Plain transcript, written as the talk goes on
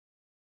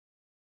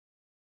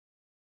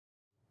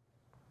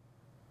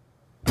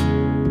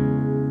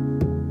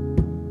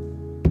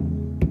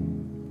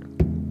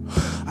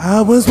I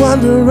was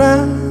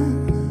wondering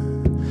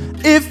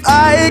if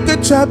I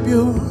could trap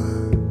you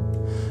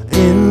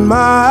in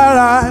my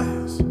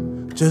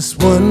life just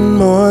one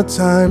more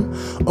time.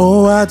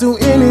 Oh, I'd do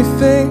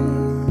anything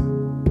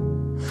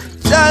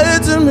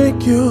just to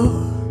make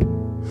you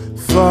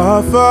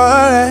fall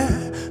for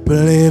it.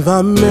 Believe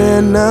I'm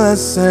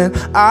innocent.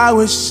 I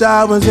wish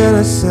I was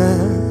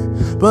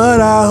innocent,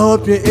 but I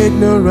hope you're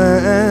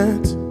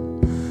ignorant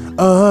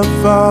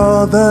of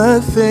all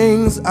the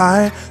things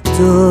I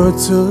do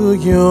to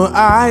you.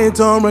 I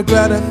don't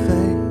regret a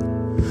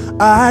thing.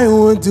 I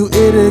would do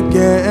it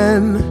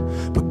again.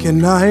 But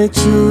can I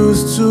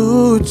choose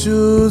to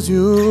choose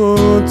you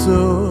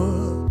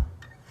too?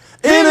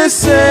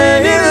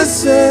 Innocent,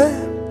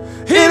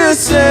 innocent,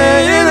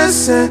 innocent,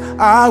 innocent.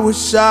 I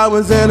wish I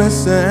was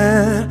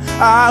innocent.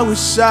 I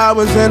wish I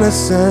was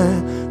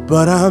innocent,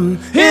 but I'm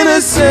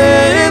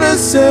innocent,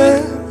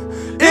 innocent.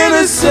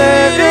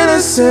 Innocent,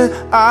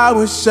 innocent, I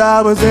wish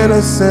I was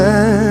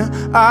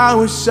innocent. I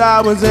wish I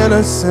was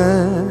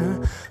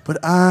innocent, but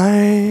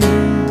I'm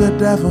the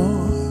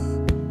devil.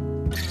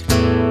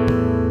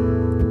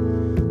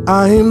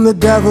 I'm the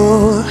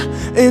devil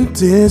in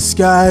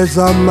disguise.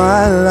 All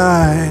my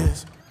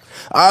lies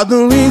are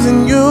the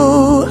reason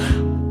you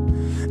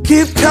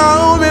keep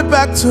calling me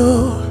back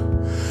to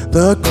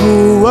the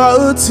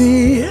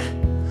cruelty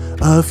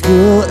of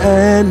you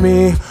and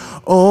me.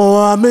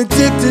 Oh, I'm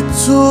addicted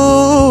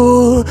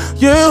to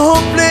your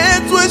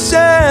hopeless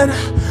wishing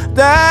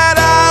that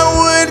I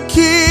would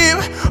keep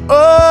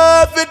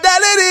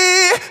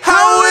fidelity.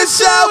 I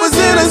wish I was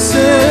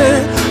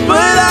innocent, but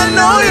I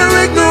know you're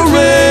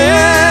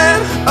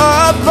ignorant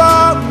of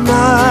all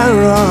my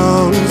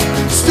wrongs.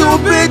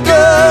 Stupid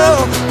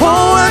girl,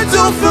 oh, I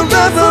don't feel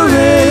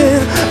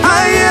reverent.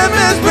 I am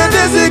as bad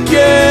as it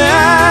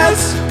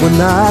gets when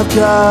I've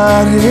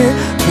got it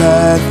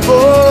bad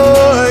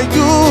for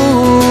you.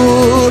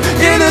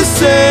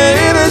 Innocent,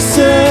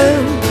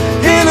 innocent,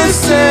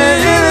 innocent,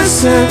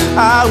 innocent.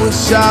 I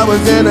wish I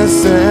was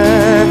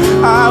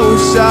innocent. I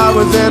wish I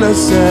was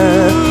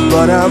innocent,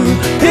 but I'm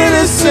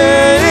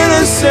innocent,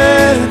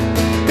 innocent,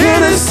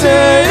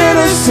 innocent,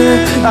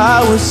 innocent.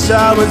 I wish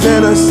I was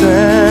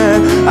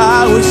innocent.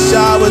 I wish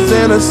I was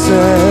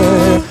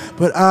innocent,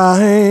 but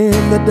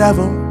I'm the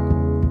devil.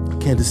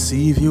 Can't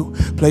deceive you,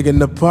 playing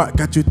the part,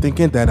 got you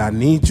thinking that I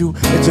need you.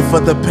 Itching for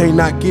the pain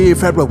I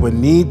give,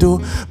 heroin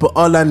needle, but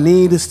all I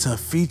need is to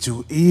feed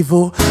you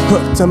evil.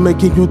 Hooked on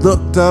making you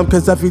look dumb,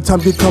 cause every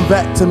time you come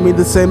back to me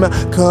the same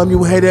outcome.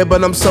 You hate it,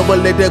 but I'm so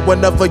elated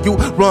whenever you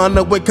run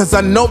away, cause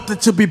I know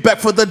that you'll be back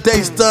for the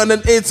day's done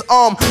and it's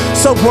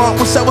so wrong.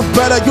 Wish I was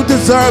better, you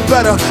deserve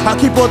better. I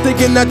keep on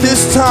thinking that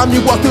this time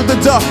you walk through the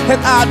door,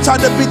 and I try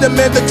to be the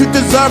man that you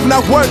deserve,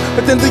 not work.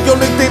 But then the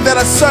only thing that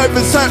I serve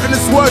is hurting,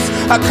 it's worse.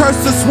 I curse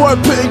this word,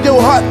 putting your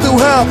heart through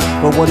hell.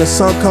 But when the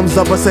sun comes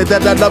up, I say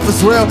that love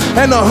is real.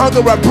 And the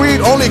hunger I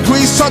breed only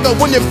grease stronger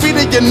when you're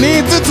feeding your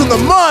needs into the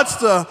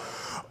monster.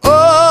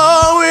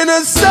 Oh,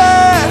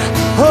 innocent,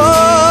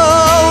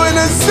 oh,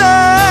 innocent,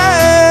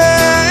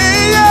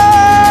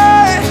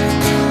 yeah.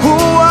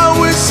 Oh, I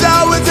wish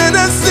I was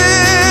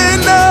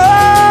innocent. Oh,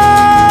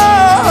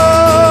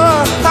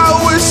 I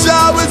wish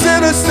I was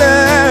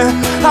innocent.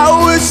 I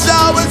wish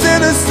I was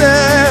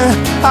innocent.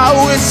 I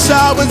wish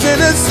I was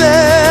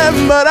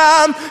innocent, but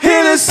I'm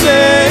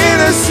innocent,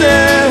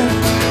 innocent,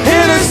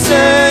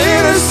 innocent,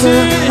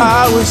 innocent.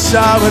 I wish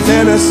I was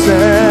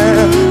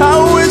innocent. I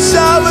wish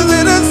I was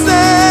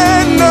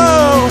innocent.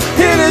 No,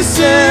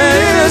 innocent,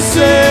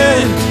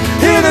 innocent,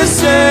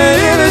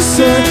 innocent,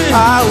 innocent.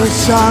 I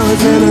wish I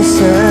was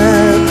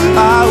innocent.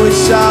 I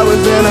wish I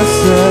was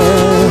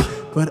innocent,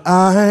 but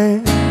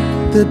I'm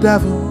the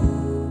devil.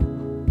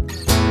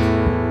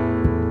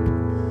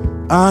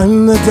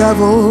 I'm the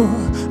devil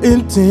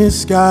in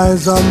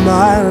disguise all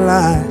my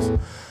life.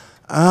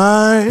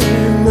 I'm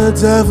the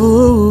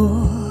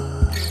devil.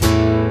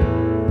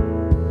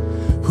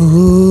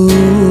 Ooh.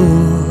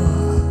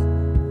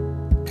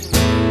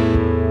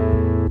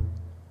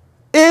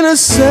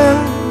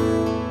 Innocent,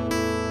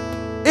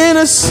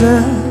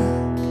 innocent.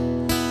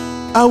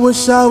 I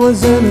wish I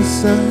was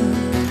innocent.